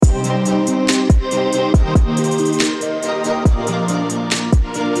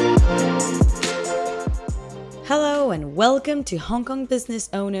Welcome to Hong Kong Business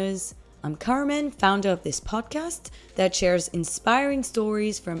Owners. I'm Carmen, founder of this podcast that shares inspiring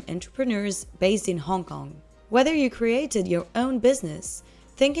stories from entrepreneurs based in Hong Kong. Whether you created your own business,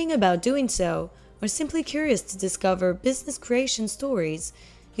 thinking about doing so, or simply curious to discover business creation stories,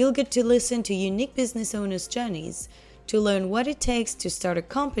 you'll get to listen to unique business owners' journeys, to learn what it takes to start a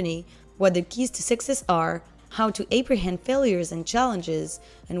company, what the keys to success are, how to apprehend failures and challenges,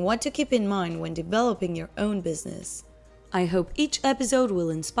 and what to keep in mind when developing your own business. I hope each episode will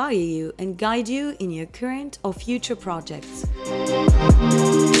inspire you and guide you in your current or future projects.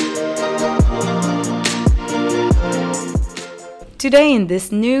 Today, in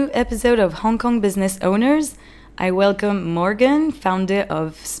this new episode of Hong Kong Business Owners, I welcome Morgan, founder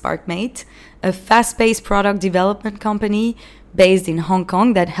of Sparkmate, a fast-paced product development company based in Hong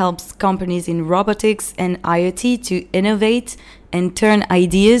Kong that helps companies in robotics and IoT to innovate and turn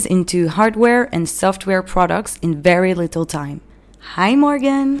ideas into hardware and software products in very little time. Hi,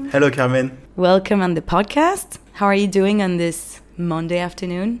 Morgan. Hello, Carmen. Welcome on the podcast. How are you doing on this Monday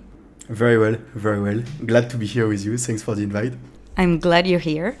afternoon? Very well, very well. Glad to be here with you. Thanks for the invite. I'm glad you're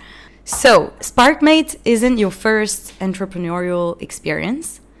here. So, Sparkmate isn't your first entrepreneurial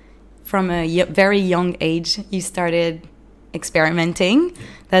experience. From a very young age, you started experimenting.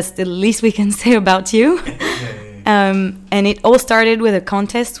 That's the least we can say about you. And it all started with a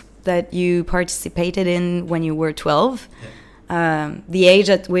contest that you participated in when you were 12. The age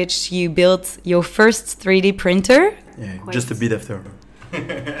at which you built your first 3D printer. Yeah, just a bit after.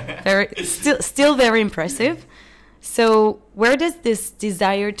 Still very impressive. So where does this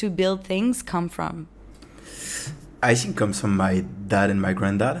desire to build things come from? I think it comes from my dad and my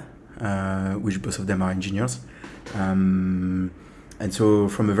granddad, which both of them are engineers. And so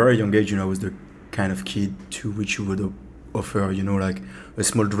from a very young age, I was the kind of kid to which you would offer, like a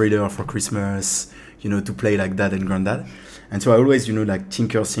small driller for Christmas, to play like dad and granddad. And so I always,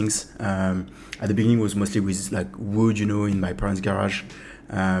 tinker things. At the beginning, it was mostly with like wood, in my parents' garage.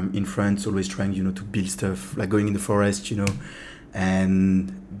 In France, always trying, to build stuff, like going in the forest,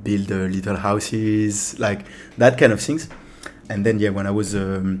 and build little houses, like that kind of things. And then, when I was,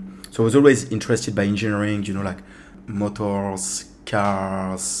 so I was always interested by engineering, like motors,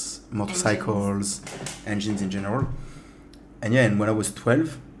 cars, motorcycles, engines in general. And when I was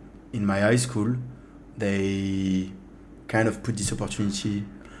 12, in my high school, they kind of put this opportunity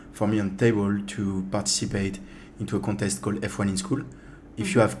for me on the table to participate into a contest called F1 in School.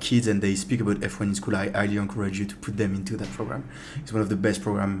 If you have kids and they speak about F1 in school, I highly encourage you to put them into that program. It's one of the best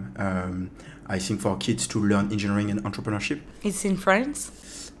programs, I think, for kids to learn engineering and entrepreneurship. It's in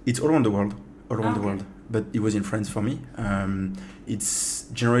France? It's all around the world, the world. But it was in France for me. It's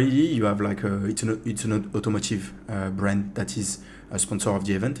generally, you have like it's an automotive brand that is a sponsor of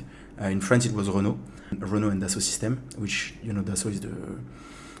the event. In France, it was Renault and Dassault System, which, Dassault is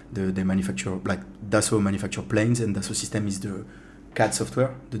they manufacture, like Dassault manufacture planes, and Dassault System is the CAD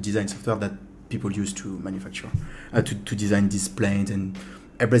software, the design software that people use to manufacture, to design these planes, and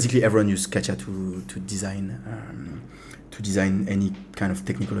basically everyone uses CATIA to design any kind of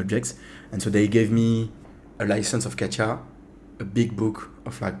technical objects. And so they gave me a license of CATIA, a big book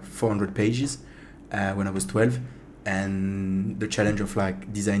of like 400 pages when I was 12, and the challenge of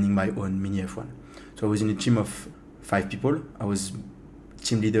like designing my own mini F1. So I was in a team of 5 people. I was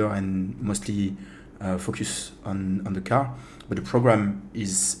team leader and mostly focus on the car. But the program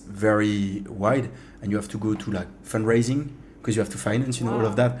is very wide, and you have to go to like fundraising because you have to finance, all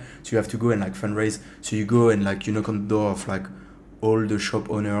of that. So you have to go and like fundraise. So you go and like you knock on the door of like all the shop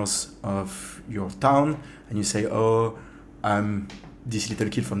owners of your town, and you say, "Oh, I'm this little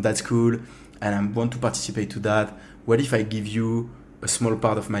kid from that school, and I want to participate to that. What if I give you a small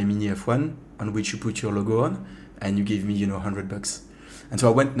part of my mini F1 on which you put your logo on, and you give me, $100?" And so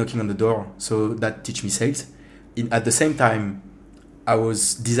I went knocking on the door. So that teach me sales. At the same time, I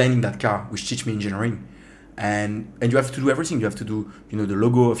was designing that car, which teach me engineering. And you have to do everything. You have to do, the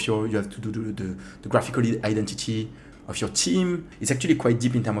logo of you have to do the graphical identity of your team. It's actually quite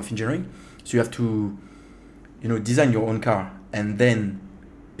deep in terms of engineering. So you have to, design your own car and then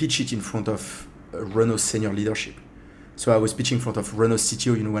pitch it in front of Renault senior leadership. So I was pitching in front of Renault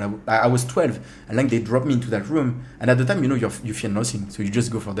CTO, when I was 12, and like they dropped me into that room, and at the time, you feel nothing, so you just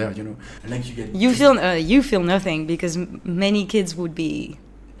go for there, and like you feel nothing because many kids would be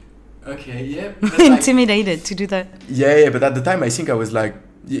intimidated to do that. Yeah, but at the time, I think I was like,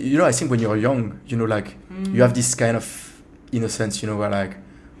 I think when you're young, you have this kind of innocence, where like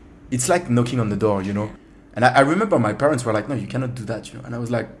it's like knocking on the door, And I remember my parents were like, "No, you cannot do that," and I was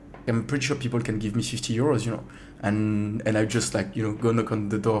like, I'm pretty sure people can give me 50 euros, and I just like, go knock on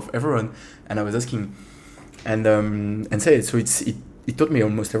the door of everyone. And I was asking, and say so it taught me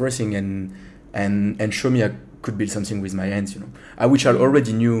almost everything and showed me I could build something with my hands, which I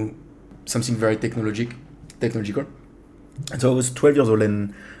already knew something very technological. And so I was 12 years old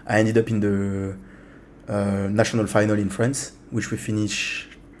and I ended up in the national final in France, which we finished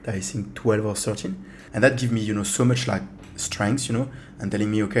I think 12 or 13, and that gave me so much like strength, and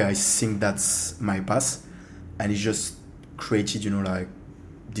telling me, okay, I think that's my path, and it just created like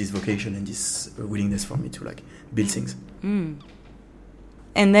this vocation and this willingness for me to like build things.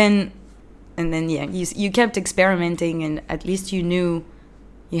 And then yeah, you kept experimenting, and at least you knew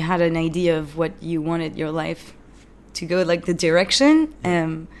you had an idea of what you wanted your life to go, like the direction.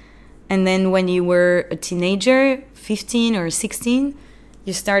 And then when you were a teenager, 15 or 16,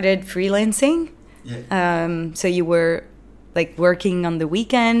 you started freelancing. So you were like working on the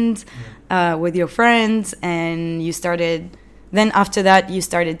weekend with your friends, and you started. Then after that, you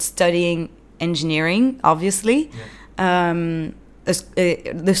started studying engineering, obviously. The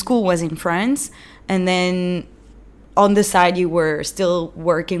school was in France, and then on the side you were still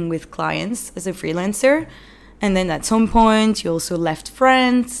working with clients as a freelancer, and then at some point you also left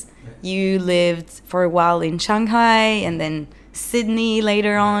France. You lived for a while in Shanghai and then Sydney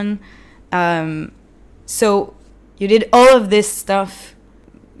later on. So you did all of this stuff.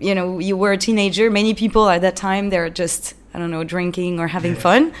 You were a teenager. Many people at that time, they're just, I don't know, drinking or having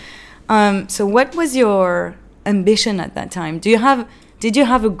fun. So what was your ambition at that time? Did you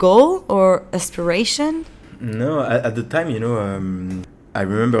have a goal or aspiration? No, at the time, I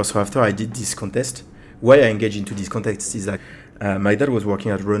remember. So after I did this contest, why I engaged into this contest is like my dad was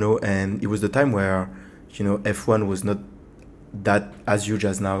working at Renault, and it was the time where F1 was not that as huge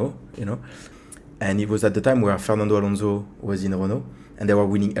as now, and it was at the time where Fernando Alonso was in Renault and they were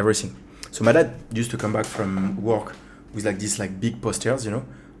winning everything. So my dad used to come back from work with like these like big posters,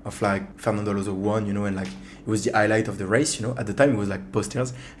 of like Fernando Alonso won, and like it was the highlight of the race, At the time it was like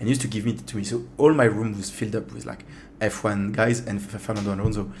posters, and he used to give it to me. So all my room was filled up with like F1 guys and Fernando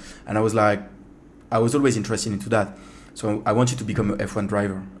Alonso, and I was always interested into that. So I wanted to become an F1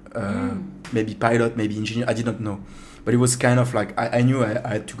 driver, maybe pilot, maybe engineer. I did not know, but it was kind of like I knew I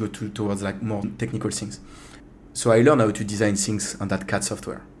had to go towards like more technical things. So I learned how to design things on that CAD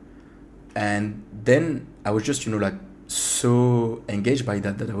software, and then I was just like so engaged by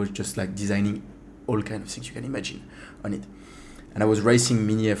that I was just like designing all kind of things you can imagine on it. And I was racing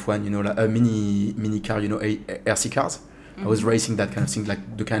mini F1, like a mini car, RC cars. I was racing that kind of thing,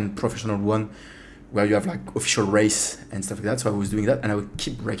 like the kind of professional one where you have like official race and stuff like that. So I was doing that, and I would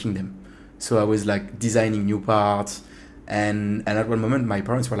keep breaking them. So I was like designing new parts, and at one moment my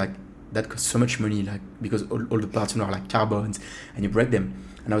parents were like, that costs so much money, like because all the parts are like carbons and you break them.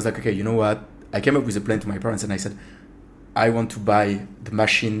 And I was like, okay, you know what? I came up with a plan to my parents, and I said, I want to buy the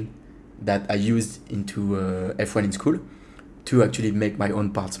machine that I used into F1 in school to actually make my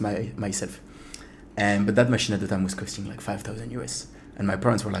own parts myself. But that machine at the time was costing like $5,000 and my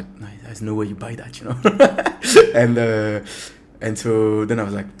parents were like, no, there's no way you buy that, and so then I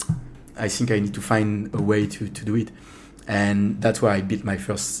was like, I think I need to find a way to do it. And that's why I built my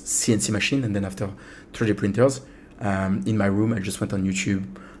first CNC machine. And then after 3D printers, in my room, I just went on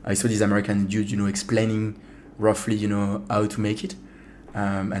YouTube. I saw this American dude, explaining roughly, how to make it.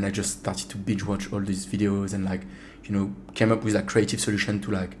 And I just started to binge watch all these videos and like, came up with a creative solution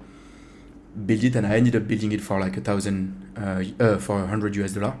to like build it. And I ended up building it for like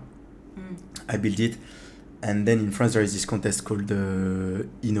 $100. I built it. And then in France, there is this contest called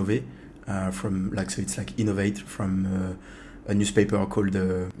Innové, from like, so it's like Innovate from a newspaper called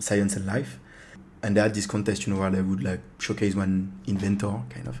Science and Life. And they had this contest, where they would like showcase one inventor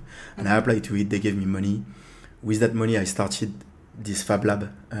kind of. And I applied to it. They gave me money. With that money, I started this Fab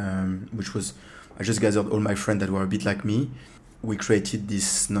Lab, which was, I just gathered all my friends that were a bit like me. We created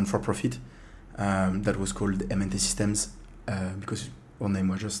this non-for-profit that was called MNT Systems, because our name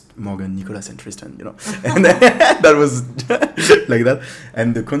was just Morgan, Nicholas, and Tristan, and that was like that.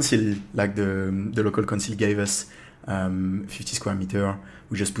 And the council, like the local council, gave us 50 square meter.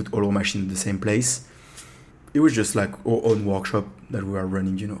 We just put all our machines in the same place. It was just like our own workshop that we were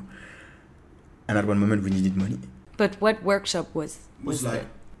running, And at one moment, we needed money. But what workshop was like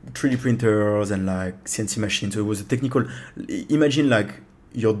 3D printers and like CNC machines. So it was a technical. Imagine like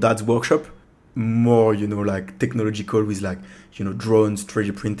your dad's workshop, more like technological with like drones,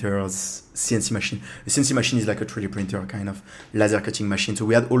 3D printers, CNC machine. A CNC machine is like a 3D printer kind of laser cutting machine. So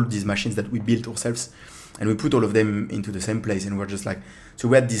we had all these machines that we built ourselves, and we put all of them into the same place, and we're just like, so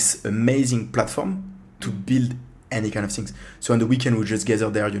we had this amazing platform to build any kind of things. So on the weekend, we just gather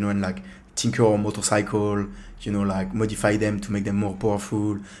there, and like tinker our motorcycle, like modify them to make them more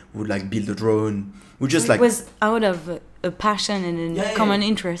powerful. We would like build a drone. We just so it was out of a passion and a common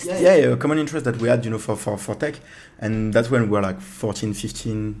interest. A common interest that we had, for tech. And that's when we were like 14,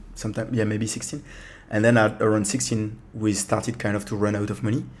 15, sometimes, maybe 16. And then at around 16, we started kind of to run out of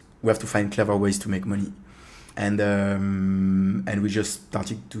money. We have to find clever ways to make money. And we just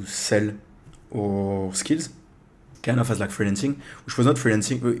started to sell our skills, kind of as like freelancing, which was not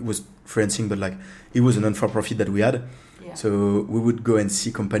freelancing. It was freelancing, but like it was a non-for-profit that we had. Yeah. So we would go and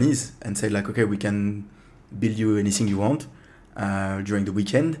see companies and say like, okay, we can build you anything you want during the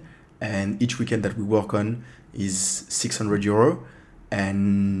weekend. And each weekend that we work on is 600 euro.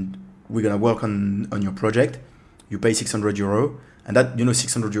 And we're going to work on your project. You pay 600 euro. And that,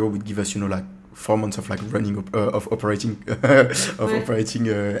 600 euro would give us, like 4 months of like running, of operating, operating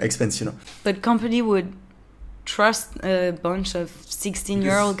expense, But company would trust a bunch of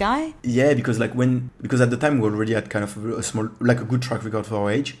 16-year-old guy? Yeah, because at the time we already had kind of a small, like a good track record for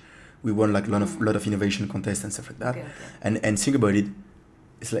our age. We won like a lot of innovation contests and stuff like that. Okay. And think about it,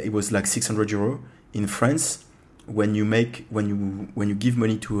 it was like 600 euro in France. When you give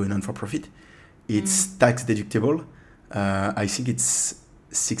money to a non-for-profit, it's tax deductible. I think it's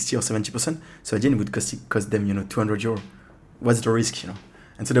 60 or 70%. So again, it would cost them 200 euro. What's the risk,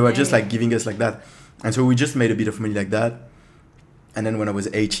 And so they were just like giving us like that. And so we just made a bit of money like that. And then when I was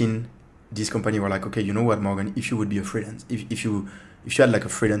 18, this company were like, okay, you know what, Morgan, if you would be a freelance, if you had like a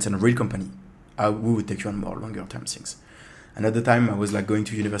freelance and a real company, we would take you on more longer term things. And at the time I was like going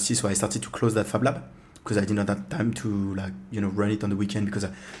to university, so I started to close that Fab Lab because I did not have time to like, run it on the weekend because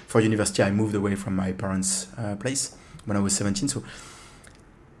for university I moved away from my parents' place when I was 17. So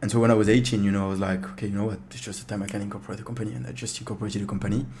when I was 18, I was like, okay, you know what, it's just the time I can incorporate a company. And I just incorporated a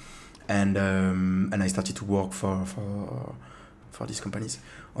company. And I started to work for these companies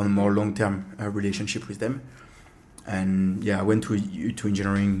on a more long-term relationship with them. And I went to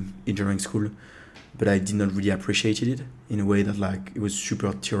engineering school, but I did not really appreciate it in a way that like it was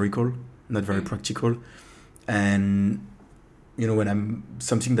super theoretical, not very practical. And when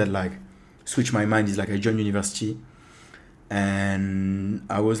something that like switched my mind is like I joined university, and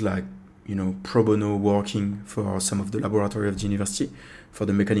I was like pro bono working for some of the laboratory of the university for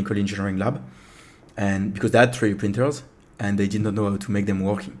the mechanical engineering lab, and because they had 3D printers and they did not know how to make them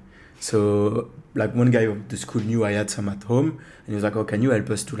working. So like one guy of the school knew I had some at home, and he was like, oh, can you help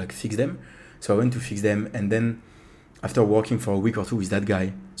us to like fix them? So I went to fix them, and then after working for a week or two with that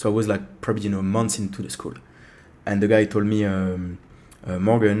guy, so I was like probably months into the school, and the guy told me,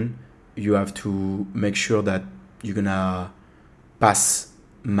 Morgan, you have to make sure that you're gonna pass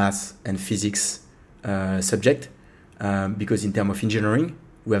math and physics subject, because in terms of engineering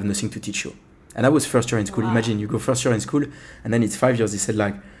we have nothing to teach you. And I was first year in school. Wow. Imagine you go first year in school and then it's 5 years. They said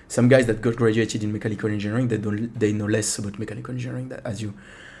like some guys that got graduated in mechanical engineering, they know less about mechanical engineering as you.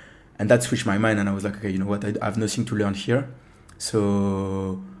 And that switched my mind, and I was like, okay, you know what, I have nothing to learn here.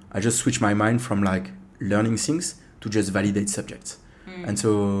 So I just switched my mind from like learning things to just validate subjects. And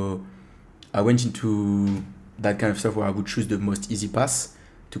so I went into that kind of stuff where I would choose the most easy path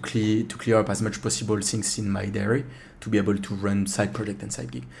to clear up as much possible things in my diary to be able to run side project and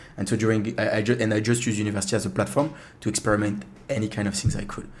side gig. And so I just use university as a platform to experiment any kind of things I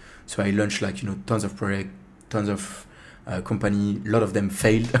could. So I launched like tons of projects, tons of company. A lot of them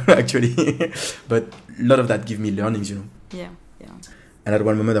failed actually, but a lot of that give me learnings. Yeah. And at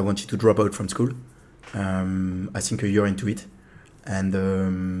one moment I wanted to drop out from school. I think a year into it, and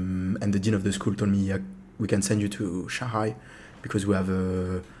the dean of the school told me, we can send you to Shanghai because we have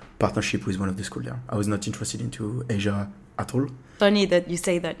a partnership with one of the schools there. I was not interested into Asia at all. Funny that you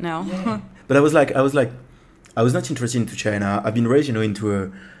say that now. Yeah. But I was not interested into China. I've been raised,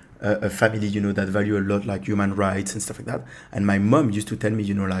 into a family, that value a lot like human rights and stuff like that. And my mom used to tell me,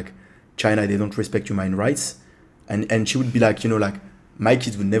 like China, they don't respect human rights. And she would be like, like my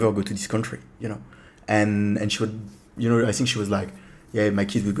kids would never go to this country, And she would, I think she was like, yeah, my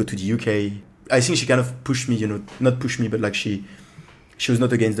kids would go to the UK. I think she kind of pushed me, not push me, but like she was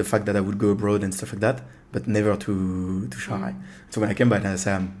not against the fact that I would go abroad and stuff like that, but never to Shanghai. So when I came back and I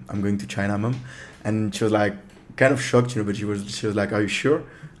said, I'm going to China, Mom. And she was like, kind of shocked, but she was like, are you sure?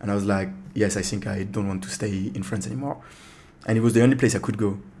 And I was like, yes, I think I don't want to stay in France anymore. And it was the only place I could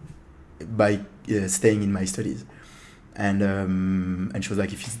go by staying in my studies. And she was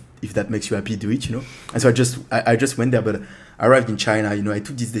like, if that makes you happy, do it, And so I just went there, but I arrived in China, I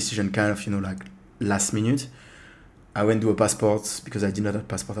took this decision kind of, like last minute. I went to a passport because I did not have a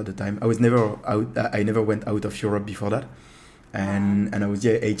passport at the time. I never went out of Europe before that. And I was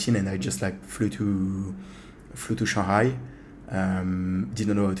 18 and I just like flew to flew to Shanghai,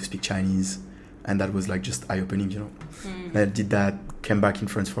 didn't know how to speak Chinese, and that was like just eye-opening, you know. And I did that, came back in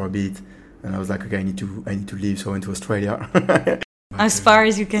France for a bit, and I was like, okay, I need to leave, so I went to Australia. As far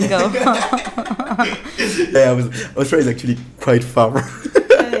as you can go. Yeah, Australia is actually quite far.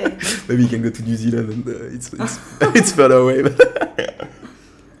 Maybe you can go to New Zealand, and it's further away.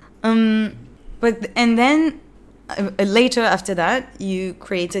 But and then later after that, you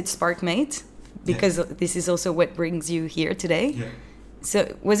created Sparkmate, because this is also what brings you here today. Yeah.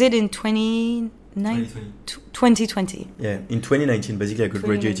 So was it in 2020? Yeah, in 2019, basically, I got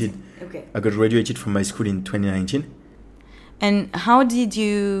graduated. Okay. I got graduated from my school in 2019. And how did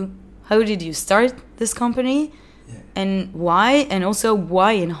you start this company? Yeah. And why? And also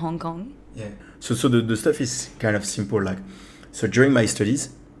why in Hong Kong? Yeah. So the stuff is kind of simple. Like, so during my studies,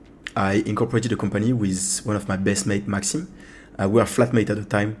 I incorporated a company with one of my best mate, Maxime. We were flatmate at the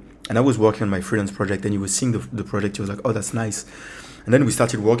time, and I was working on my freelance project, and he was seeing the project. He was like, "Oh, that's nice." And then we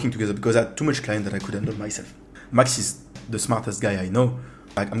started working together because I had too much client that I could handle myself. Max is the smartest guy I know.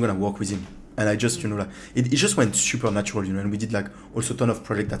 Like, I'm gonna work with him, and I just, like, it just went super natural, And we did like also a ton of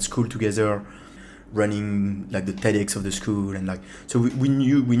projects at school together, running like the TEDx of the school, and like, so we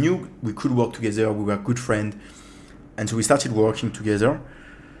knew we could work together. We were good friends, and so we started working together.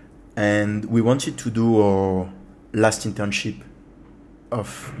 And we wanted to do our last internship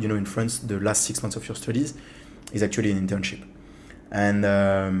of, in France, the last 6 months of your studies is actually an internship, and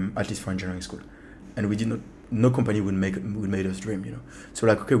at least for engineering school. And we did not, no company would make us dream, So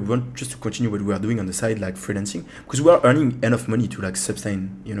like, okay, we want just to continue what we are doing on the side, like freelancing, because we are earning enough money to like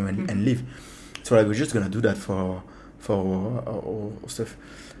sustain, and live. So like, we're just gonna do that for our stuff.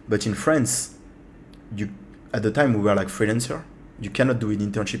 But in France, at the time we were like freelancer. You cannot do an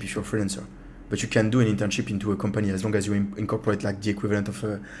internship if you're a freelancer, but you can do an internship into a company as long as you incorporate like the equivalent of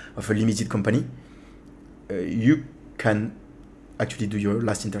a limited company. You can actually do your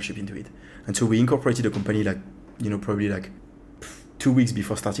last internship into it. And so we incorporated a company like, probably like 2 weeks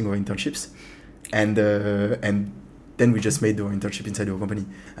before starting our internships, and then we just made our internship inside our company.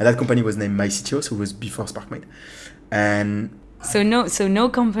 And that company was named MyCTO, so it was before Sparkmate. And so no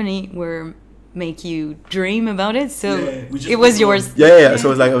company were make you dream about it, so it was yours. Yeah. So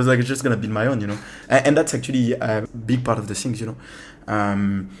I was like it's just gonna build my own, and that's actually a big part of the things, of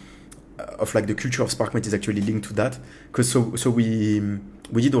like the culture of Sparkmate is actually linked to that, because so we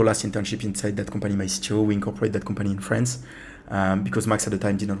did our last internship inside that company, MyCTO. We incorporated that company in France, because Max at the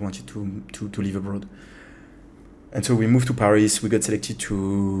time did not want to live abroad, and so we moved to Paris. We got selected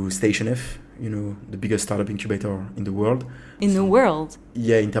to Station F, the biggest startup incubator in the world. In the world?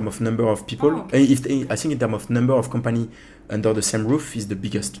 Yeah, in terms of number of people. Oh, okay. I think in terms of number of company under the same roof is the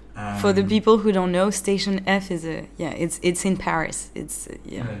biggest. For the people who don't know, Station F is it's in Paris. It's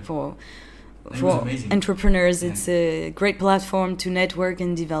for entrepreneurs. Yeah. It's a great platform to network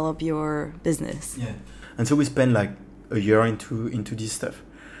and develop your business. Yeah, and so we spent like a year into this stuff.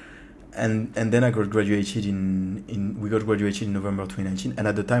 And then I got graduated we got graduated in November 2019, and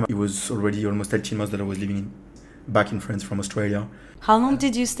at the time it was already almost 18 months that I was living back in France from Australia. How long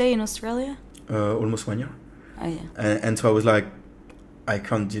did you stay in Australia? Almost 1 year. Oh yeah. And so I was like, I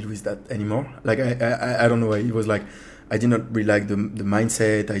can't deal with that anymore. Like I don't know. It was like I did not really like the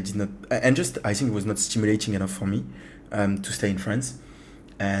mindset. I did not, and just I think it was not stimulating enough for me to stay in France.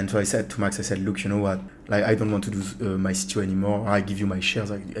 And so I said to Max, look, you know what? Like, I don't want to do MyCTO anymore. I give you my shares.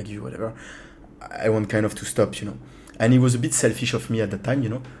 I give you whatever. I want kind of to stop, And it was a bit selfish of me at that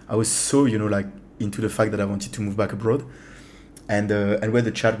time, I was so, like into the fact that I wanted to move back abroad. And we had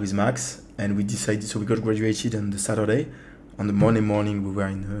a chat with Max, and we decided. So we got graduated on the Saturday. On the Monday morning, we were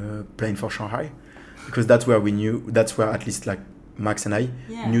in a plane for Shanghai, because that's where at least like Max and I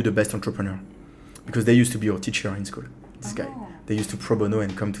knew the best entrepreneur, because they used to be our teacher in school. This guy. They used to pro bono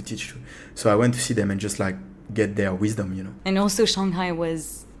and come to teach too. So I went to see them and just like get their wisdom, And also Shanghai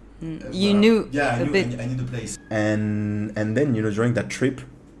was, you knew a bit. I knew the place. And then, during that trip,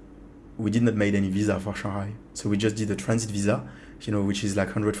 we did not make any visa for Shanghai. So we just did a transit visa, which is like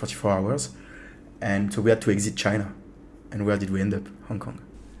 144 hours. And so we had to exit China. And where did we end up? Hong Kong.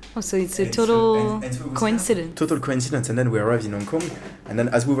 Oh, so it's a total coincidence. Total coincidence. And then we arrived in Hong Kong. And then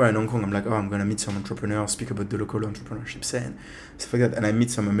as we were in Hong Kong, I'm like, I'm going to meet some entrepreneurs, speak about the local entrepreneurship scene, stuff like that. And I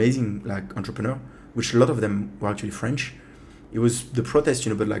meet some amazing like entrepreneurs, which a lot of them were actually French. It was the protest,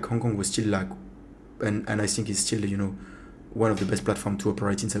 but like Hong Kong was still like, and I think it's still, one of the best platforms to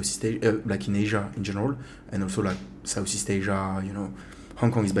operate in Southeast Asia, like in Asia in general, and also like Southeast Asia,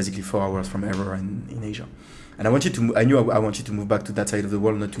 Hong Kong is basically 4 hours from everywhere in Asia. And I knew I wanted to move back to that side of the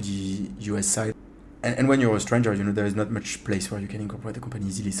world, not to the US side. And when you're a stranger, there is not much place where you can incorporate a company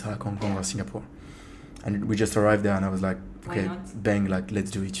easily, like Hong Kong or Singapore. And we just arrived there and I was like, okay, Why not? bang, like, let's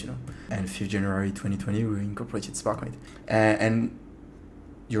do it, you know. And 5th January 2020, we incorporated Sparkmate. And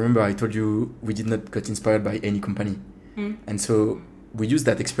you remember I told you we did not get inspired by any company. And so we used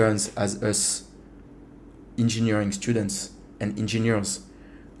that experience as us engineering students and engineers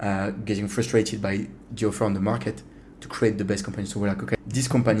getting frustrated by the offer on the market to create the best company. So we're like, okay, this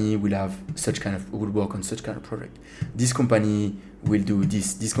company will work on such kind of project. This company will do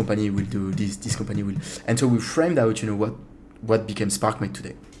this company will do this company will. And so we framed out, you know, what became Sparkmate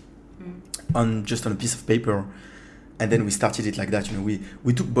today on a piece of paper. And then we started it like that, you know.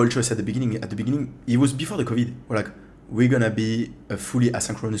 We took bold choice at the beginning. At the beginning, it was before the COVID. We're like, we're gonna be a fully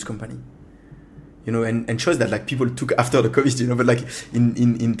asynchronous company, you know, and choice that like people took after the COVID, you know. But like in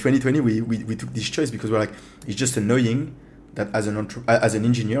 2020, we took this choice because we're like, it's just annoying that as an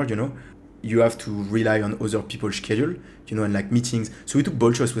engineer, you know, you have to rely on other people's schedule, you know, and like meetings. So we took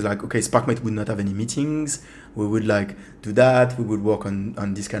bold choice. Was like, okay, Sparkmate would not have any meetings. We would like do that. We would work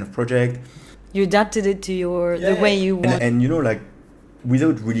on this kind of project. You adapted it to the way you want. And you know, like,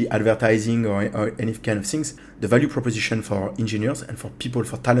 without really advertising or any kind of things, the value proposition for engineers and for people,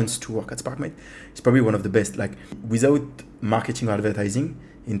 for talents to work at Sparkmate is probably one of the best. Like, without marketing or advertising,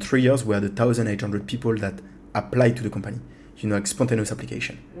 in 3 years, we had 1,800 people that applied to the company, you know, like spontaneous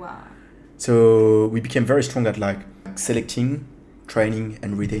application. Wow. So we became very strong at like selecting, training,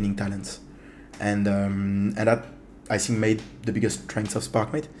 and retaining talents. And that, I think, made the biggest strength of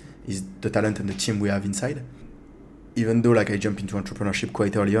Sparkmate is the talent and the team we have inside. Even though like I jumped into entrepreneurship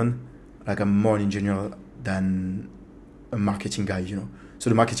quite early on, like I'm more an engineer than a marketing guy, you know.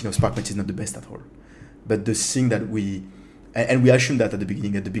 So the marketing of Sparkmate is not the best at all. But the thing that we assumed that at the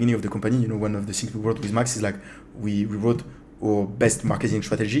beginning of the company, you know, one of the things we wrote with Max is like we wrote our best marketing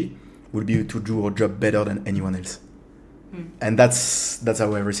strategy will be to do our job better than anyone else. And that's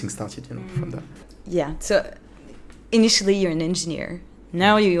how everything started, you know, from that. Yeah. So initially you're an engineer.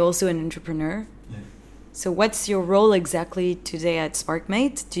 Now you're also an entrepreneur. Yeah. So what's your role exactly today at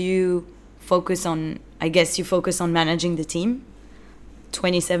Sparkmate? Do you focus on, I guess you focus on managing the team,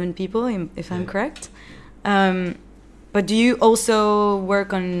 27 people, if I'm correct. But do you also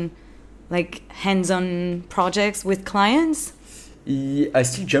work on like hands-on projects with clients? I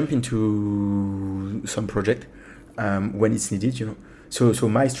still jump into some project when it's needed, you know. So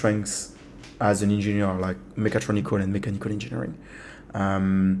my strengths as an engineer are like mechatronical and mechanical engineering.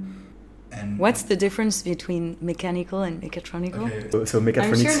 And what's the difference between mechanical and mechatronical? Okay. So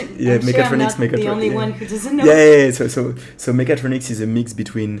mechatronics, I'm not the only one who doesn't know. Yeah. So mechatronics is a mix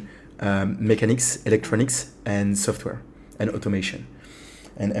between mechanics, electronics, and software and automation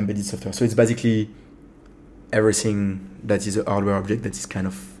and embedded software. So it's basically everything that is a hardware object that is kind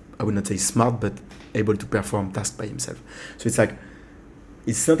of, I would not say smart, but able to perform tasks by himself. So it's like,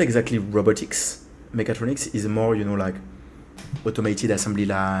 it's not exactly robotics. Mechatronics is more, you know, like automated assembly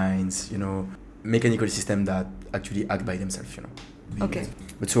lines, you know, mechanical system that actually act by themselves, you know. Okay.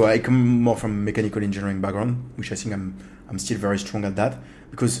 But so I come more from mechanical engineering background, which I think I'm still very strong at that,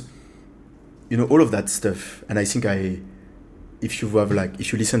 because, you know, all of that stuff, and I think if you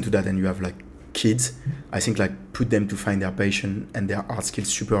listen to that and you have like kids, I think like put them to find their passion and their art skills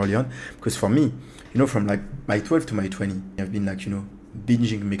super early on, because for me, you know, from like my 12 to my 20, I've been like, you know,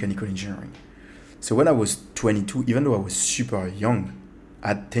 binging mechanical engineering. So when I was 22, even though I was super young, I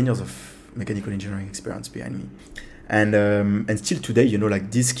had 10 years of mechanical engineering experience behind me. And still today, you know,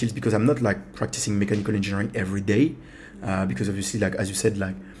 like these skills, because I'm not like practicing mechanical engineering every day, because obviously, like, as you said,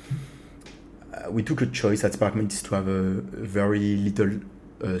 like we took a choice at Sparkmate to have a very little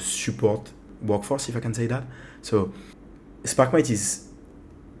support workforce, if I can say that. So Sparkmate is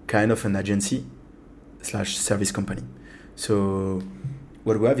kind of an agency / service company. So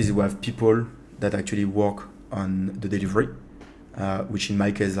what we have is we have people that actually work on the delivery, which in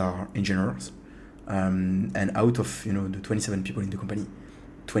my case are engineers. And out of, you know, the 27 people in the company,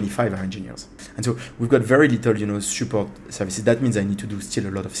 25 are engineers. And so we've got very little, you know, support services. That means I need to do still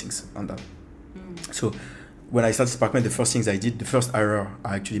a lot of things on that. So when I started Sparkmate, the first things I did, the first hire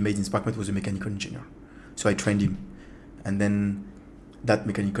I actually made in Sparkmate was a mechanical engineer. So I trained him. And then that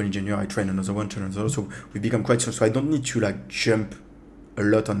mechanical engineer, I trained another one, So we become quite strong. So I don't need to like jump a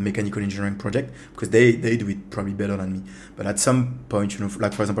lot on mechanical engineering project because they do it probably better than me. But at some point, you know,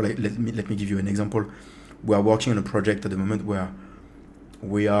 like for example, like, let me give you an example. We are working on a project at the moment where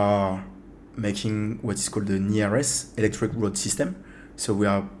we are making what is called the NERS, electric road system. So we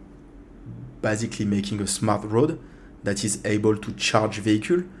are basically making a smart road that is able to charge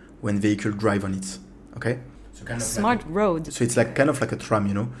vehicle when vehicle drive on it. Okay? So kind of smart like road. So it's like kind of like a tram,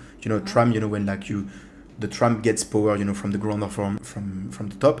 you know, tram, you know, when like the tram gets power, you know, from the ground or from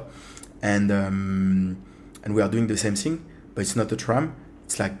the top, and we are doing the same thing, but it's not a tram.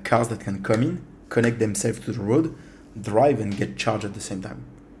 It's like cars that can come in, connect themselves to the road, drive, and get charged at the same time.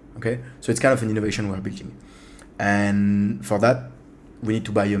 Okay, so it's kind of an innovation we're building, and for that we need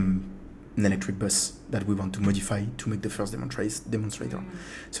to buy an electric bus that we want to modify to make the first demonstrator.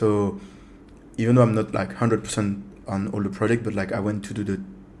 So even though I'm not like 100% on all the project, but like I went to do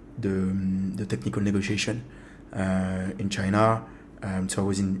the technical negotiation in China. So I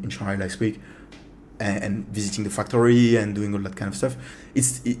was in Shanghai last week and visiting the factory and doing all that kind of stuff.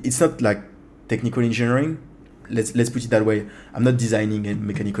 It's not like technical engineering. Let's put it that way. I'm not designing a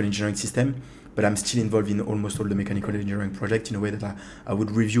mechanical engineering system, but I'm still involved in almost all the mechanical engineering projects in a way that I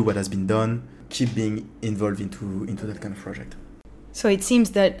would review what has been done, keep being involved into that kind of project. So it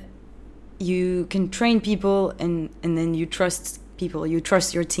seems that you can train people and then you trust people, you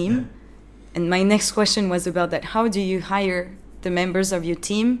trust your team. Yeah. And my next question was about that. How do you hire the members of your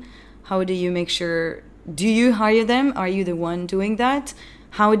team? How do you make sure, do you hire them? Are you the one doing that?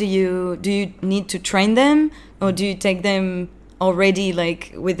 How do you need to train them, or do you take them already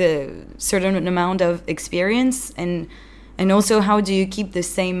like with a certain amount of experience? And also, how do you keep the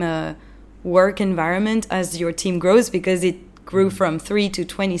same work environment as your team grows, because it grew from 3 to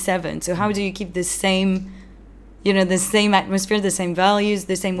 27? So how do you keep the same, the same atmosphere, the same values,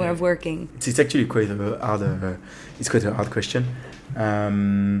 the same way of working? It's actually quite a hard question.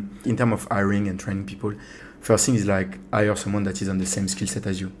 In terms of hiring and training people, first thing is like hire someone that is on the same skill set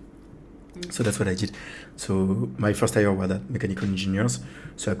as you. So that's what I did. So my first hire was at mechanical engineers.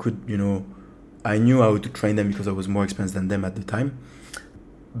 So I could, I knew how to train them because I was more experienced than them at the time.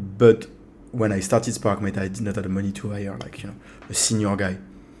 But when I started Sparkmate, I did not have the money to hire a senior guy.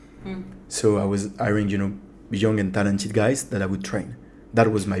 So I was hiring, young and talented guys that I would train.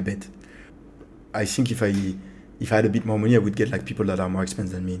 That was my bet. I think if I had a bit more money, I would get like people that are more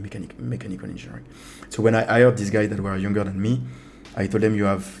experienced than me in mechanical engineering. So when I hired these guys that were younger than me, I told them you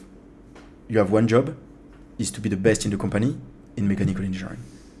have one job, is to be the best in the company in mechanical engineering.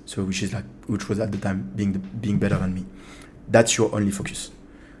 So which was at the time being better than me. That's your only focus.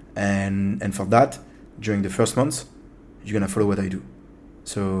 And for that, during the first months, you're gonna follow what I do.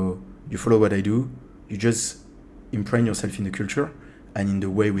 So you follow what I do, you just imprint yourself in the culture and in the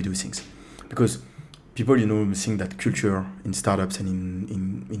way we do things. Because people, think that culture in startups and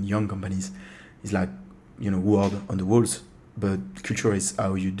in young companies is like, word on the walls. But culture is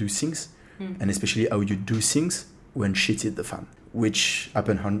how you do things, and especially how you do things when shit hit the fan, which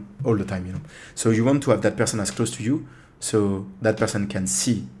happen all the time, So you want to have that person as close to you, so that person can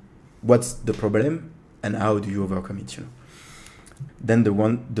see what's the problem and how do you overcome it, Then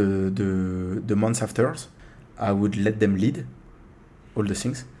the months after, I would let them lead all the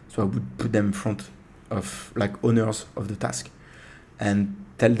things. So I would put them in front of like owners of the task and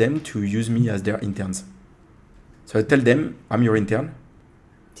tell them to use me as their interns. So I tell them, I'm your intern.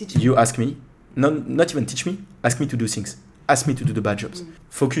 You ask me, not even teach me, ask me to do things. Ask me to do the bad jobs.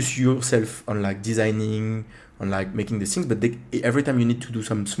 Focus yourself on like designing, on like making the things, but every time you need to do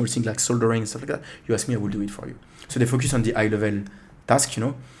some small things like soldering and stuff like that, you ask me, I will do it for you. So they focus on the high level task,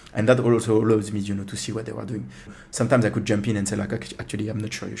 and that also allows me, to see what they were doing. Sometimes I could jump in and say like, actually, I'm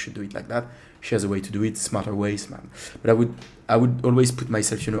not sure you should do it like that. She has a way to do it, smarter ways, man. But I would always put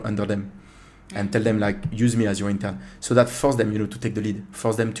myself, under them and tell them like, use me as your intern. So that force them, to take the lead,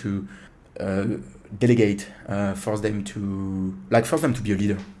 force them to delegate, force them to be a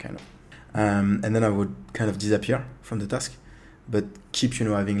leader, kind of. And then I would kind of disappear from the task, but keep,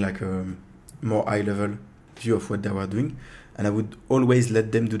 having like a more high level view of what they were doing. And I would always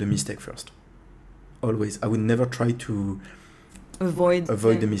let them do the mistake first. Always. I would never try to avoid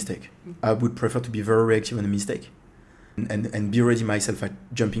the mistake. I would prefer to be very reactive on the mistake and be ready myself at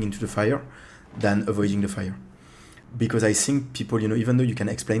jumping into the fire than avoiding the fire. Because I think people, even though you can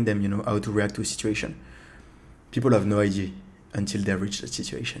explain them, how to react to a situation, people have no idea until they reach that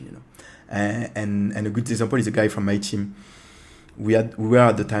situation, And a good example is a guy from my team. We were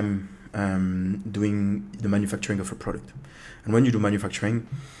at the time doing the manufacturing of a product. And when you do manufacturing,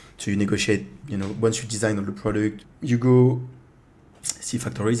 so you negotiate, once you design all the product, you go see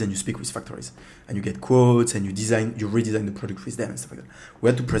factories and you speak with factories. And you get quotes and you redesign the product with them and stuff like that. We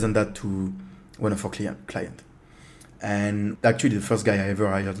had to present that to one of our client. And actually the first guy I ever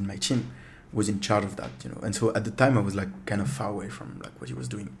hired in my team was in charge of that, And so at the time I was like kind of far away from like what he was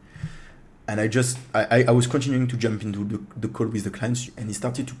doing. And I was continuing to jump into the call with the clients, and he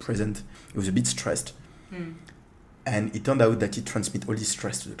started to present. He was a bit stressed. And it turned out that he transmitted all this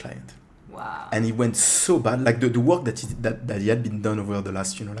stress to the client. Wow. And it went so bad, like the work that he had been done over the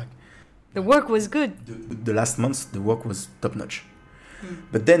last, the work was good. The last months, the work was top notch.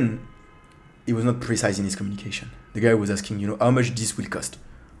 But then he was not precise in his communication. The guy was asking, how much this will cost.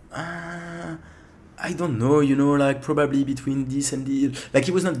 I don't know, like probably between this and this. Like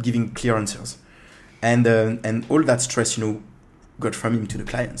he was not giving clear answers. And all that stress, got from him to the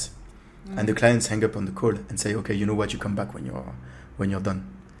clients. And the clients hang up on the call and say, okay, you know what, you come back when you're done.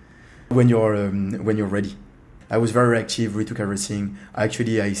 When you're ready. I was very reactive, retook everything. I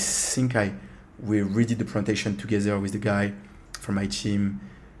think we redid the presentation together with the guy from my team,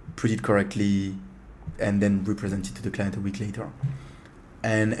 put it correctly, and then represent it to the client a week later.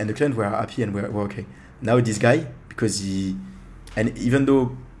 And the client were happy and were okay. Now this guy, because and even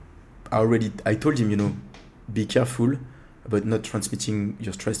though I told him, be careful about not transmitting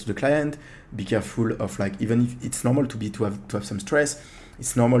your stress to the client. Be careful of even if it's normal to have some stress,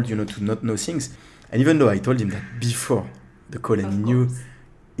 it's normal, to not know things. And even though I told him that before the call and he knew,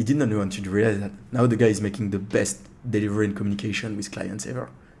 he did not know until he realized that now the guy is making the best delivery and communication with clients ever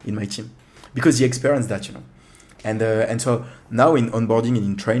in my team because he experienced that, And so now in onboarding and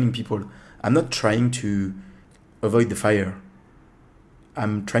in training people, I'm not trying to avoid the fire.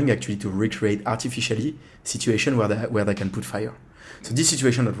 I'm trying actually to recreate artificially situation where they can put fire. So this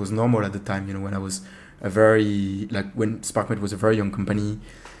situation that was normal at the time, when I was when Sparkmate was a very young company,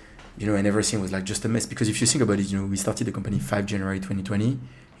 and everything was just a mess. Because if you think about it, we started the company 5 January 2020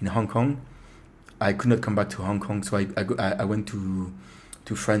 in Hong Kong. I could not come back to Hong Kong, so I went to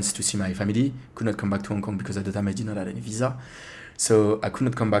France to see my family. Could not come back to Hong Kong because at the time I did not have any visa. So I could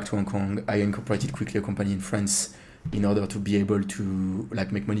not come back to Hong Kong. I incorporated quickly a company in France in order to be able to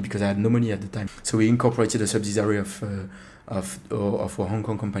make money because I had no money at the time. So we incorporated a subsidiary of a Hong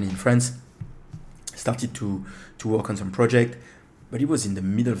Kong company in France. Started to work on some project, but it was in the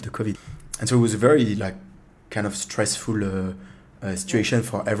middle of the COVID, and so it was a very kind of stressful situation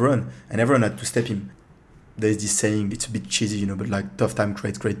for everyone, and everyone had to step in. There's this saying, it's a bit cheesy, but tough time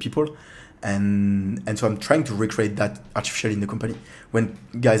creates great people, and so I'm trying to recreate that artificially in the company when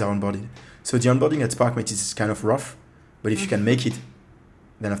guys are onboarded. So the onboarding at Sparkmate is kind of rough, but if you can make it,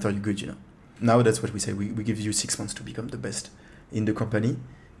 then after you're good, Now that's what we say. We give you 6 months to become the best in the company.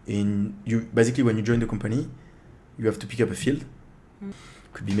 Basically, when you join the company, you have to pick up a field.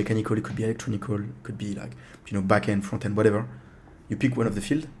 Could be mechanical, it could be electronical, it could be back end, front end, whatever. You pick one of the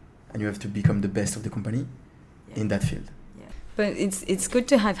field, and you have to become the best of the company in that field. Yeah. But it's good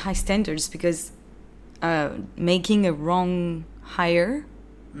to have high standards because making a wrong hire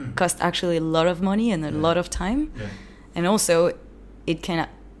costs actually a lot of money and a lot of time, and also it can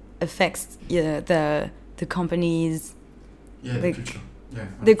affect the company's culture.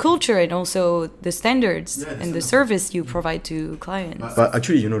 The culture and also the standards and the service you provide to clients. But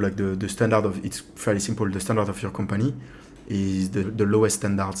actually, the standard of, it's fairly simple. The standard of your company is the lowest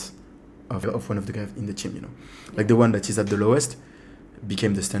standards of one of the guys in the team, the one that is at the lowest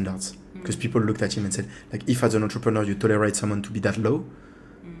became the standards because people looked at him and said, if as an entrepreneur you tolerate someone to be that low,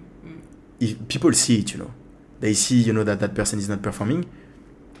 if people see it, they see, that person is not performing,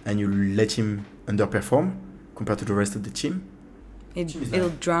 and you let him underperform compared to the rest of the team. It'll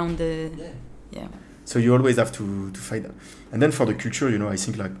drown the... Yeah. So you always have to fight that. And then for the culture, I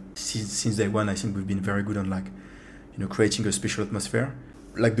think since day one, I think we've been very good on creating a special atmosphere.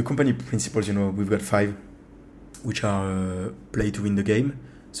 The company principles, we've got 5, which are play to win the game.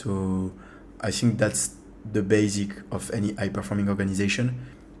 So I think that's the basic of any high-performing organization.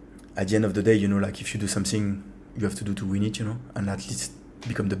 At the end of the day, if you do something, you have to do to win it, and at least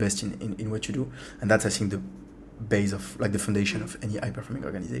become the best in what you do. And that's, I think, the base of the foundation of any high-performing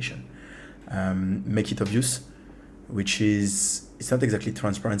organization. Make it obvious, which is, it's not exactly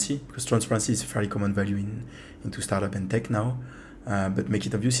transparency, because transparency is a fairly common value into startup and tech now. But make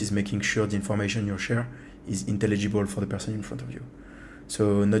it obvious is making sure the information you share is intelligible for the person in front of you.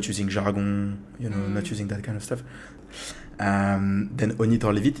 So not using jargon, not using that kind of stuff. Then own it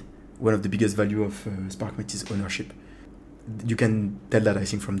or leave it. One of the biggest value of Sparkmate is ownership. You can tell that, I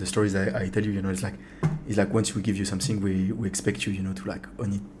think, from the stories I tell you. It's like once we give you something, we expect you, to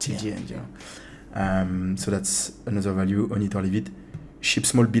own it till the end. So that's another value. Own it or leave it. Ship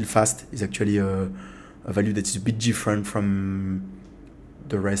small, build fast is actually a value that is a bit different from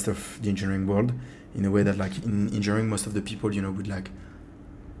the rest of the engineering world, in a way that in engineering, most of the people would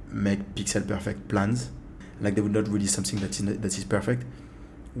make pixel perfect plans. They would not release something that is perfect.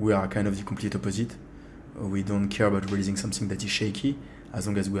 We are kind of the complete opposite. We don't care about releasing something that is shaky, as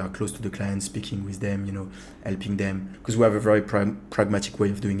long as we are close to the client, speaking with them, helping them, because we have a very pragmatic way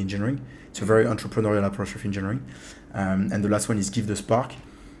of doing engineering. It's a very entrepreneurial approach of engineering. And the last one is give the spark,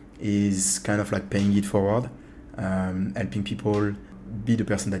 is kind of paying it forward, helping people, be the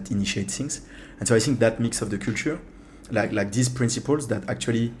person that initiates things. And so I think that mix of the culture, like these principles that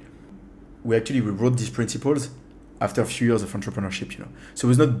actually we wrote these principles after a few years of entrepreneurship, So it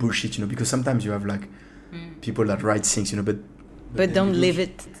was not bullshit, because sometimes you have like people that write things, but don't live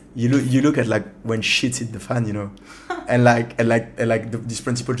it. You look at like when shit hit the fan, and this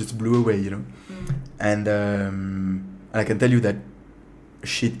principle just blew away, And I can tell you that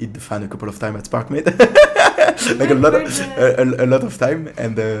shit hit the fan a couple of times at Sparkmate, like a lot of time,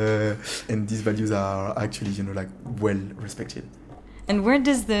 and these values are actually well respected. And where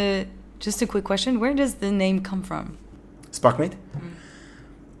does just a quick question, where does the name come from? Sparkmate?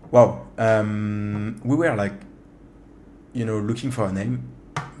 Wow. We were like, looking for a name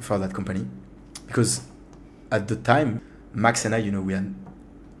for that company, because at the time, Max and I, we had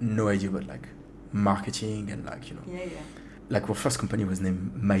no idea about like marketing and like, like our first company was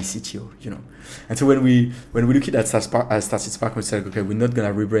named My CTO, And so when we look at that started Spark, we said, okay, we're not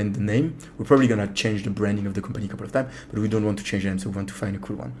gonna rebrand the name. We're probably gonna change the branding of the company a couple of times, but we don't want to change the name, so we want to find a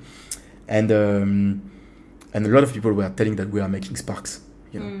cool one. And a lot of people were telling that we are making sparks,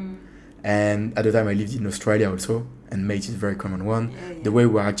 And at the time I lived in Australia also, and Mate is a very common one. The way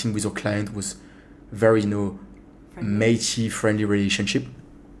we were acting with our client was very, matey, friendly relationship.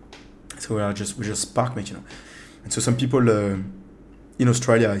 So we're just Sparkmate, And so some people in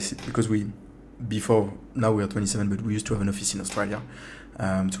Australia, because now we are 27, but we used to have an office in Australia.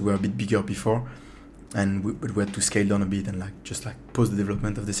 So we were a bit bigger before, but we had to scale down a bit and just pause the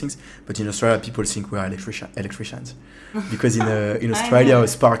development of the things. But in Australia, people think we are electricians, because in Australia, a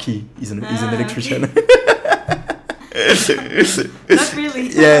Sparky is an electrician. Not really.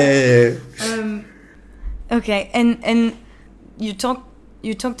 Yeah. Okay, and you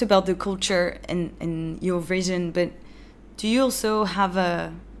talked about the culture and your vision, but do you also have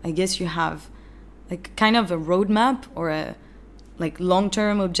I guess you have like kind of a roadmap or a like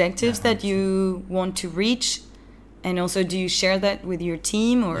long-term objectives that you want to reach? And also, do you share that with your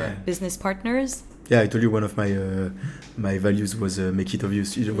team or business partners? Yeah, I told you one of my values was make it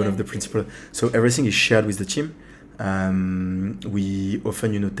obvious, one of the principles. So everything is shared with the team. We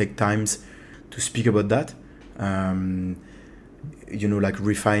often, take times to speak about that. Like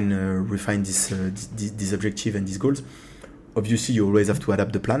refine this objective and these goals. Obviously, you always have to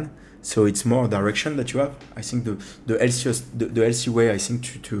adapt the plan. So it's more direction that you have. I think the healthy way, I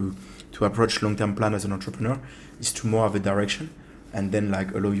think, to approach long-term plan as an entrepreneur is to more have a direction, and then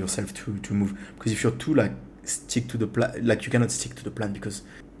allow yourself to move. Because if you're too stick to the plan, you cannot stick to the plan, because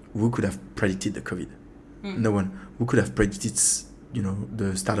who could have predicted the COVID? No one. Who could have predicted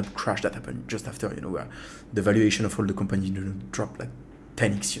the startup crash that happened just after, where the valuation of all the company dropped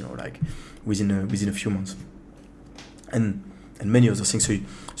 10x, within a few months, and many other things.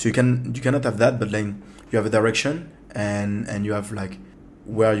 So you cannot have that, but then you have a direction and you have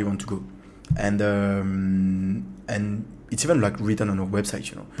where you want to go, and it's even written on our website.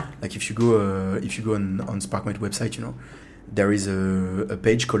 If you go on Sparkmate website, there is a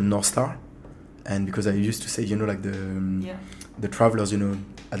page called North Star. And because I used to say, the travelers,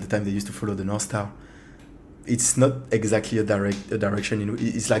 at the time they used to follow the North Star. It's not exactly a direction,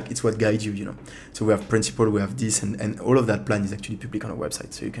 it's what guides you, So we have principle, we have this, and all of that plan is actually public on our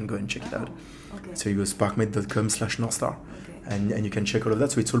website, so you can go and check it out. Okay. So you go sparkmate.com/northstar, and you can check all of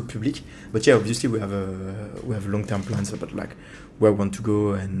that. So it's all public. But yeah, obviously we have long-term plans about where we want to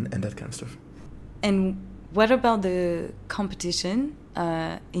go and that kind of stuff. And what about the competition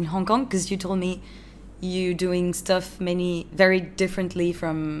in Hong Kong? Because you told me you're doing stuff very differently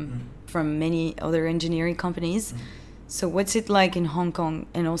from many other engineering companies. So what's it like in Hong Kong?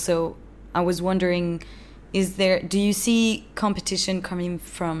 And also, I was wondering, do you see competition coming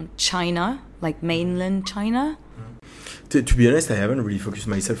from China, like mainland China? To be honest, I haven't really focused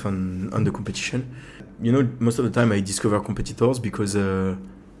myself on the competition. Most of the time I discover competitors because there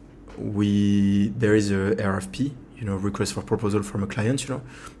is a RFP, request for proposal from a client,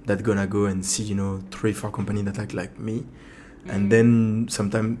 that gonna go and see, 3-4 companies that like me. And then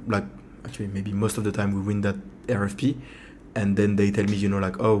sometimes, actually maybe most of the time, we win that RFP, and then they tell me,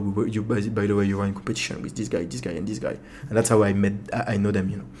 oh, you by the way, you are in competition with this guy, and this guy, and that's how I know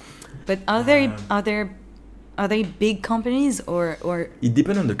them, But are they big companies or? It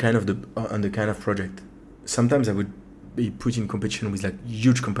depends on the kind of project. Sometimes I would be put in competition with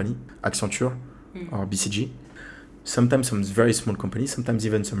huge company, Accenture or BCG. Sometimes some very small companies, sometimes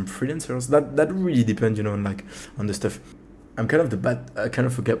even some freelancers. That really depends, on the stuff. I'm kind of a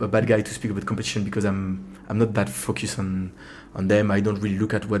bad guy to speak about competition because I'm not that focused on them. I don't really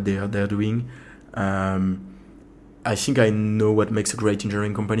look at what they're doing. I think I know what makes a great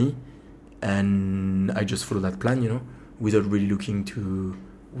engineering company, and I just follow that plan, without really looking to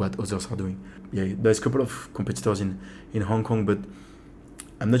what others are doing. Yeah, there's a couple of competitors in Hong Kong, but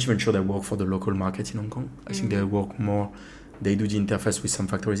I'm not even sure they work for the local market in Hong Kong. I think they work more, they do the interface with some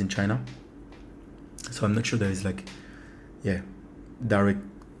factories in China. So I'm not sure there is like, direct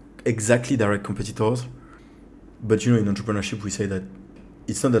competitors. But in entrepreneurship, we say that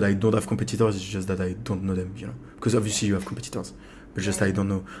it's not that I don't have competitors, it's just that I don't know them, because obviously you have competitors, but just I don't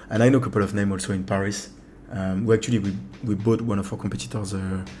know. And I know a couple of names also in Paris. We bought one of our competitors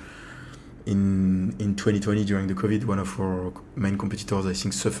in 2020 during the COVID. One of our main competitors, I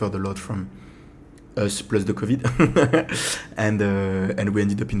think, suffered a lot from us plus the COVID, and we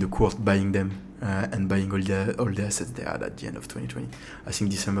ended up in the court buying them and buying all the assets they had at the end of 2020. I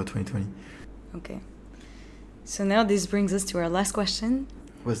think December 2020. Okay. So now this brings us to our last question.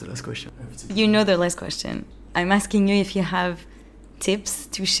 What's the last question? You know the last question. I'm asking you if you have tips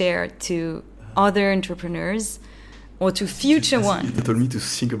to share to other entrepreneurs or to future ones. You told me to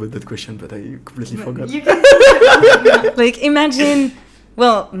think about that question, but I completely forgot. Like imagine,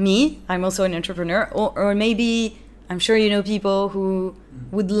 me, I'm also an entrepreneur, or maybe I'm sure you know people who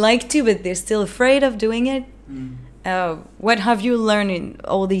would like to, but they're still afraid of doing it. What have you learned in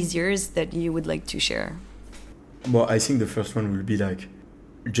all these years that you would like to share? Well, I think the first one will be like,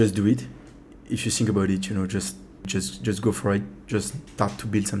 just do it. If you think about it, just go for it. Just start to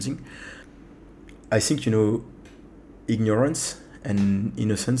build something. I think, ignorance and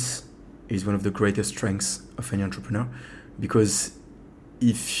innocence is one of the greatest strengths of any entrepreneur, because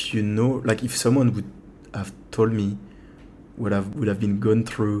if someone would have told me what I would have been going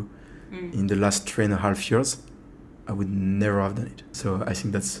through in the last 3.5 years, I would never have done it. So I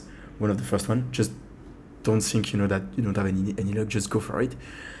think that's one of the first one. Just don't think that you don't have any luck. Just go for it,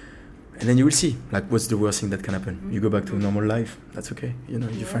 and then you will see what's the worst thing that can happen. You go back to normal life. That's okay.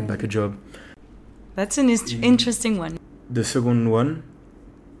 You find back a job. That's an interesting one. The second one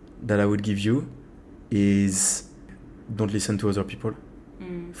that I would give you is don't listen to other people.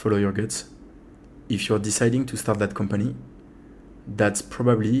 Follow your guts. If you're deciding to start that company, that's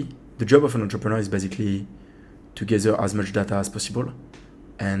probably the job of an entrepreneur is basically to gather as much data as possible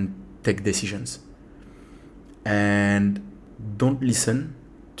and take decisions. And don't listen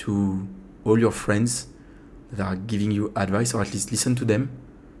to all your friends that are giving you advice, or at least listen to them,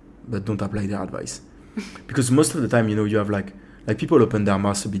 but don't apply their advice. Because most of the time, you have like people open their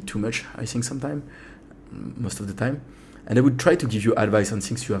mouths a bit too much, I think sometimes, most of the time. And they would try to give you advice on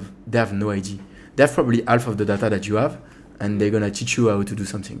things they have no idea. They have probably half of the data that you have, and they're going to teach you how to do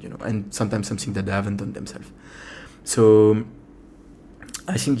something, and sometimes something that they haven't done themselves. So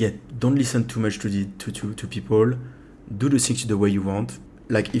I think, don't listen too much to people. Do the things the way you want.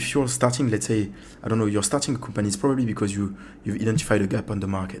 Like if you're starting, let's say, I don't know, you're starting a company, it's probably because you've identified a gap on the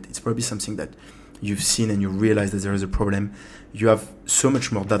market. It's probably something that you've seen and you realize that there is a problem. You have so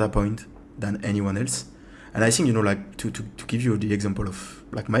much more data point than anyone else. And I think, to give you the example of,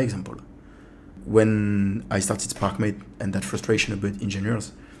 my example, when I started Sparkmate and that frustration about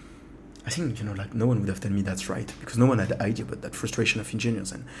engineers, I think, no one would have told me that's right, because no one had the idea about that frustration of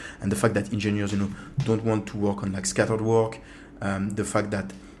engineers and the fact that engineers, don't want to work on scattered work, the fact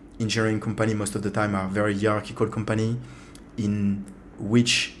that engineering company most of the time are very hierarchical company in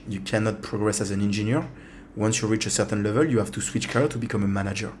which you cannot progress as an engineer. Once you reach a certain level, you have to switch career to become a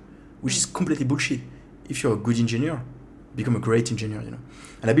manager, which is completely bullshit. If you're a good engineer, become a great engineer,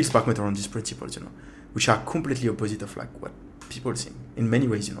 And I built Sparkmate around these principles, which are completely opposite of what people think in many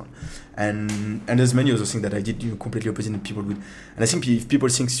ways, and there's many other things that I did completely opposite than people would. And I think if people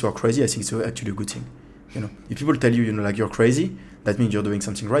think you're crazy, I think it's actually a good thing. If people tell you you're crazy, that means you're doing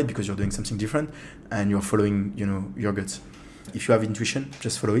something right, because you're doing something different and you're following your guts. If you have intuition,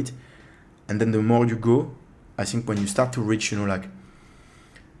 just follow it. And then the more you go, I think when you start to reach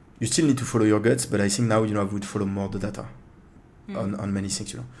you still need to follow your guts, but I think now I would follow more the data on many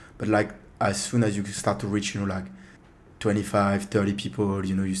things, but as soon as you start to reach 25, 30 people,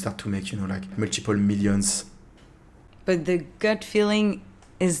 you start to make, multiple millions. But the gut feeling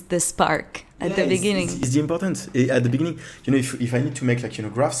is the spark at the beginning. It's the important. At the beginning, if I need to make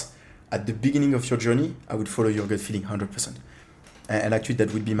graphs, at the beginning of your journey, I would follow your gut feeling 100%. And actually,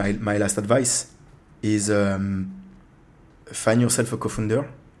 that would be my last advice, is find yourself a co-founder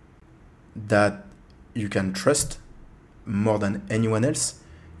that you can trust more than anyone else.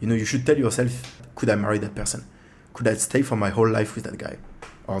 You should tell yourself, could I marry that person? Could I stay for my whole life with that guy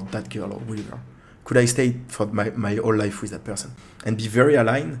or that girl or whatever? Could I stay for my whole life with that person? And be very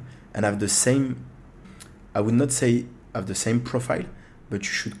aligned and have the same, I would not say have the same profile, but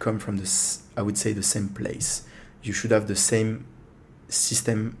you should come from the same place. You should have the same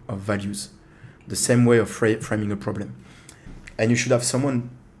system of values, the same way of framing a problem. And you should have someone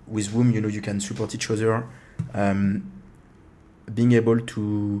with whom, you can support each other, being able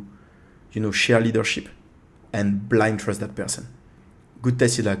to, share leadership and blind trust that person. Good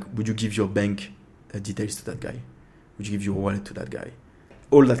test is like, would you give your bank details to that guy? Would you give your wallet to that guy?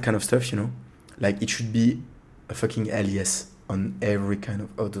 All that kind of stuff, like it should be a fucking hell yes on every kind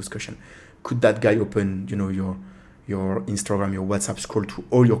of those questions. Could that guy open, your Instagram, your WhatsApp, scroll to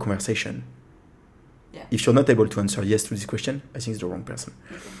all your conversation? Yeah. If you're not able to answer yes to this question, I think it's the wrong person.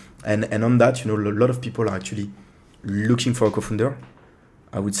 Okay. And on that, a lot of people are actually looking for a co-founder.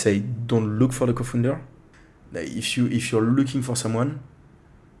 I would say don't look for the co-founder. If you're looking for someone,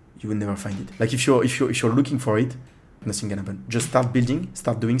 you will never find it. Like if you're looking for it, nothing can happen. Just start building,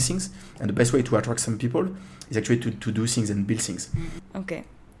 start doing things, and the best way to attract some people is actually to do things and build things. Okay,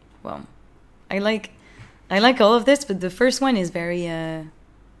 well, I like all of this, but the first one is very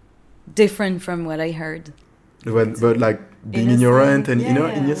different from what I heard. But like being ignorant and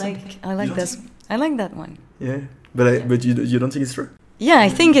innocent. I like this. I like that one. Yeah, but you don't think it's true? Yeah, I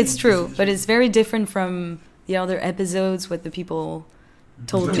think it's true, but it's very different from the other episodes. What the people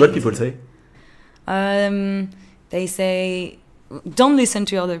told me. What people say? They say, don't listen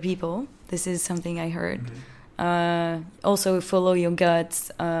to other people. This is something I heard. Okay. Also, follow your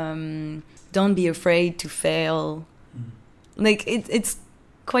guts. Don't be afraid to fail. Like it's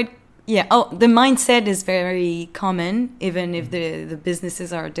quite. Yeah. Oh, the mindset is very common, even if the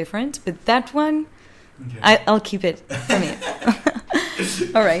businesses are different. But that one, okay. I'll keep it for me.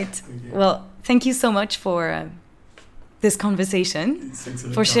 All right. Okay. Well, thank you so much for this conversation,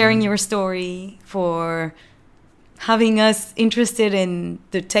 for sharing your story, for having us interested in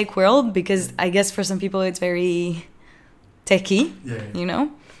the tech world, because I guess for some people it's very techy,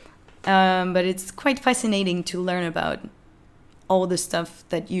 but it's quite fascinating to learn about all the stuff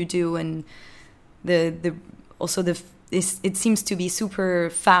that you do, and it seems to be super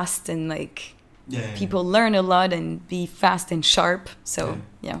fast and like people learn a lot and be fast and sharp. So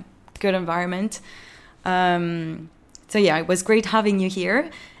good environment. So it was great having you here.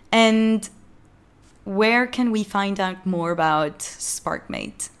 And where can we find out more about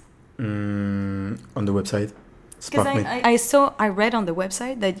Sparkmate? On the website, Sparkmate. Because I read on the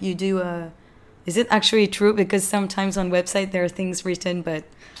website that you do is it actually true? Because sometimes on website there are things written, but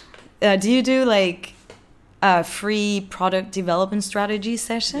do you do like a free product development strategy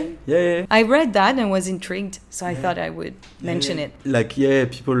session? Yeah. I read that and was intrigued, so I thought I would mention it. Like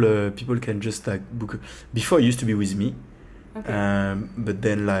people can just like book. Before it used to be with me. Okay. But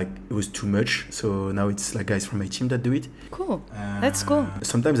then like it was too much, so now it's like guys from my team that do it. Cool. That's cool.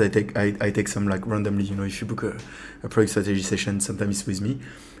 Sometimes I take some like randomly, if you book a product strategy session, sometimes it's with me.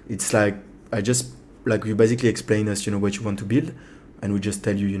 It's like I just like you basically explain us, what you want to build, and we just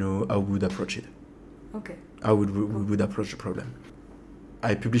tell you, how we would approach it. Okay. How we would approach the problem.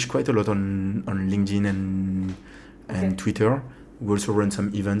 I publish quite a lot on LinkedIn and Twitter. We also run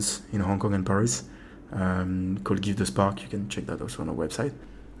some events in Hong Kong and Paris. Called Give the Spark. You can check that also on our website.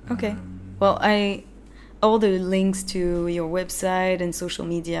 Okay. Well, all the links to your website and social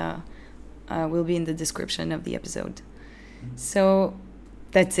media will be in the description of the episode. So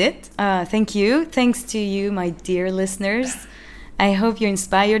that's it. Thank you. Thanks to you, my dear listeners. I hope you're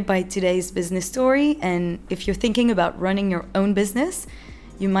inspired by today's business story, and if you're thinking about running your own business,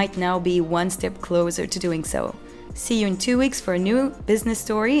 you might now be one step closer to doing so. See you in 2 weeks for a new business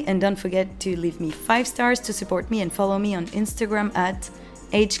story, and don't forget to leave me 5 stars to support me and follow me on Instagram at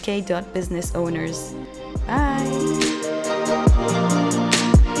hk.businessowners.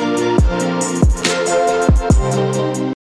 Bye!